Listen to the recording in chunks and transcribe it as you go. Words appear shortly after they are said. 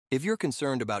If you're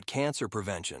concerned about cancer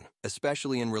prevention,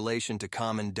 especially in relation to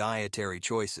common dietary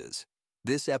choices,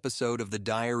 this episode of the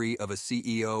Diary of a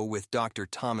CEO with Dr.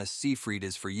 Thomas Seyfried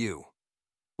is for you.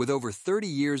 With over 30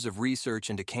 years of research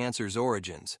into cancer's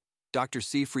origins, Dr.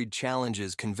 Seyfried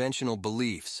challenges conventional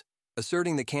beliefs,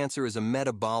 asserting that cancer is a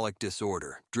metabolic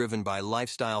disorder driven by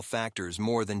lifestyle factors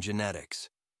more than genetics.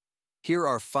 Here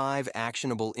are 5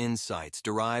 actionable insights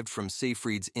derived from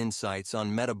Seyfried's insights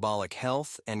on metabolic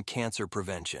health and cancer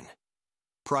prevention.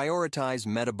 Prioritize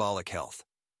metabolic health.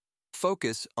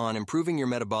 Focus on improving your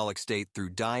metabolic state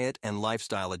through diet and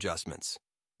lifestyle adjustments.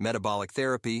 Metabolic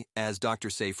therapy, as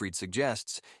Dr. Seyfried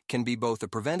suggests, can be both a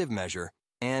preventive measure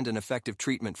and an effective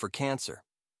treatment for cancer.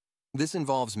 This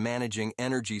involves managing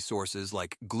energy sources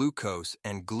like glucose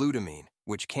and glutamine,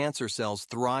 which cancer cells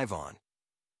thrive on.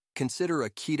 Consider a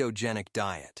ketogenic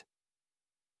diet.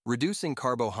 Reducing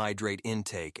carbohydrate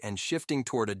intake and shifting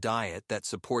toward a diet that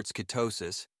supports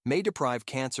ketosis may deprive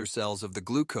cancer cells of the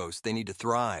glucose they need to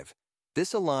thrive.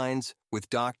 This aligns with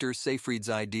Dr. Seyfried's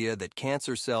idea that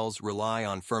cancer cells rely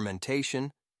on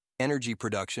fermentation, energy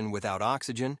production without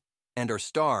oxygen, and are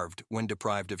starved when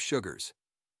deprived of sugars.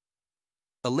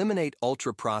 Eliminate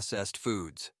ultra-processed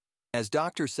foods. As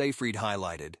Dr. Seyfried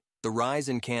highlighted, the rise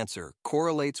in cancer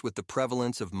correlates with the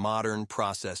prevalence of modern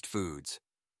processed foods.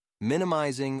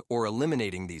 Minimizing or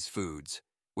eliminating these foods,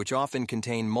 which often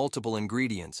contain multiple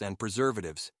ingredients and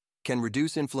preservatives, can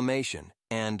reduce inflammation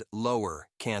and lower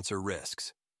cancer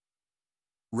risks.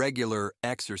 Regular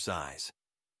exercise.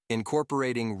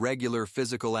 Incorporating regular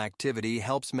physical activity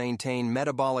helps maintain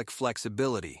metabolic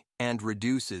flexibility and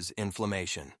reduces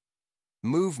inflammation.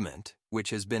 Movement, which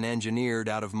has been engineered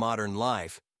out of modern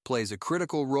life, plays a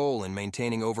critical role in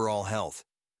maintaining overall health,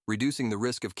 reducing the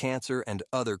risk of cancer and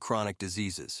other chronic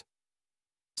diseases.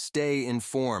 Stay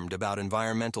informed about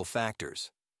environmental factors.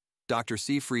 Dr.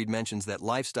 Seyfried mentions that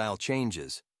lifestyle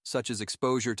changes, such as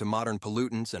exposure to modern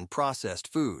pollutants and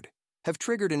processed food, have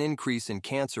triggered an increase in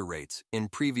cancer rates in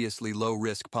previously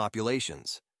low-risk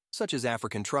populations, such as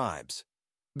African tribes.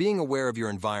 Being aware of your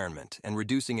environment and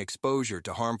reducing exposure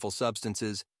to harmful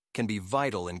substances can be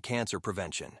vital in cancer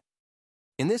prevention.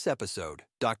 In this episode,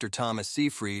 Dr. Thomas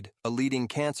Seyfried, a leading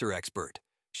cancer expert,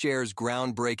 shares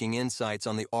groundbreaking insights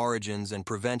on the origins and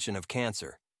prevention of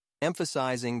cancer,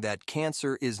 emphasizing that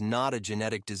cancer is not a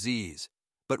genetic disease,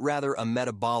 but rather a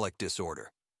metabolic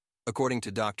disorder. According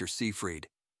to Dr. Seyfried,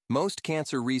 most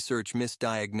cancer research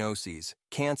misdiagnoses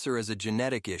cancer as a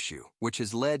genetic issue, which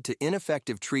has led to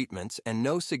ineffective treatments and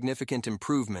no significant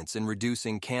improvements in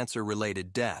reducing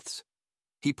cancer-related deaths.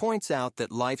 He points out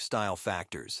that lifestyle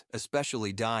factors,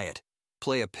 especially diet,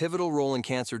 play a pivotal role in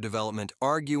cancer development,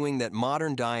 arguing that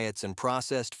modern diets and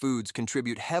processed foods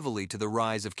contribute heavily to the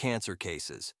rise of cancer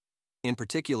cases. In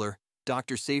particular,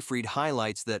 Dr. Seyfried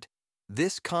highlights that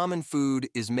this common food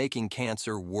is making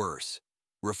cancer worse,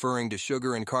 referring to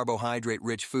sugar and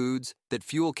carbohydrate-rich foods that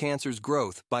fuel cancer's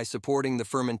growth by supporting the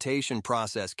fermentation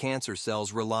process cancer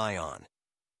cells rely on.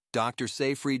 Dr.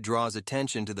 Seyfried draws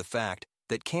attention to the fact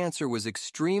that cancer was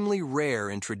extremely rare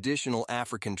in traditional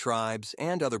African tribes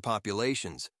and other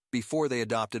populations before they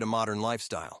adopted a modern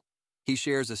lifestyle. He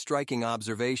shares a striking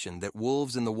observation that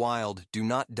wolves in the wild do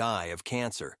not die of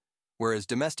cancer, whereas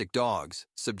domestic dogs,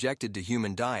 subjected to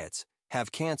human diets,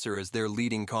 have cancer as their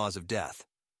leading cause of death.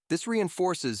 This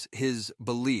reinforces his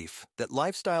belief that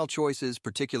lifestyle choices,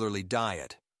 particularly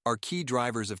diet, are key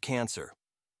drivers of cancer.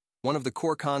 One of the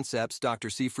core concepts Dr.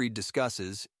 Seyfried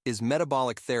discusses is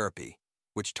metabolic therapy,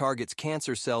 which targets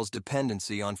cancer cells'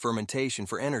 dependency on fermentation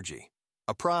for energy,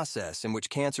 a process in which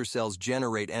cancer cells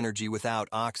generate energy without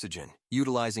oxygen,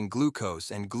 utilizing glucose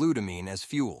and glutamine as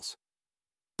fuels.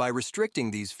 By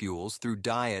restricting these fuels through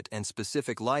diet and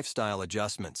specific lifestyle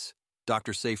adjustments,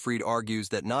 Dr. Seyfried argues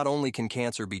that not only can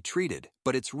cancer be treated,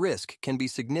 but its risk can be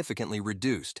significantly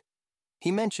reduced.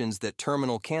 He mentions that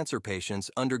terminal cancer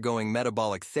patients undergoing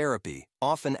metabolic therapy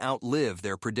often outlive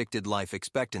their predicted life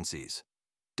expectancies.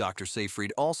 Dr.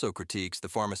 Seyfried also critiques the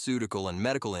pharmaceutical and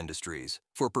medical industries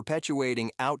for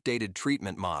perpetuating outdated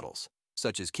treatment models,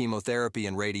 such as chemotherapy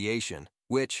and radiation,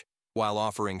 which, while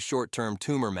offering short-term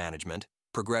tumor management,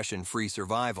 progression-free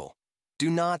survival, do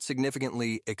not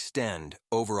significantly extend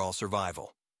overall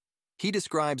survival. He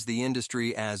describes the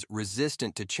industry as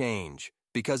resistant to change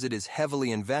because it is heavily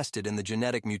invested in the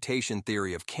genetic mutation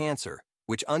theory of cancer,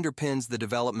 which underpins the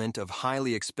development of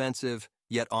highly expensive,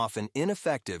 yet often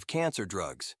ineffective cancer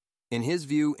drugs. In his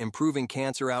view, improving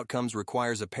cancer outcomes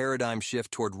requires a paradigm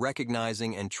shift toward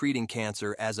recognizing and treating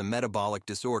cancer as a metabolic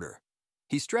disorder.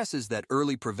 He stresses that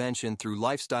early prevention through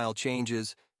lifestyle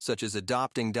changes, such as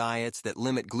adopting diets that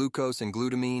limit glucose and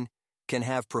glutamine, can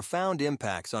have profound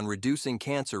impacts on reducing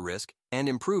cancer risk and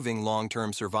improving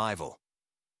long-term survival.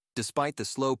 Despite the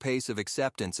slow pace of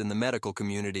acceptance in the medical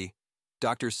community,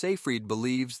 Dr. Seyfried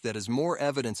believes that as more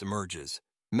evidence emerges,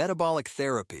 metabolic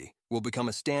therapy will become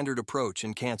a standard approach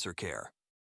in cancer care.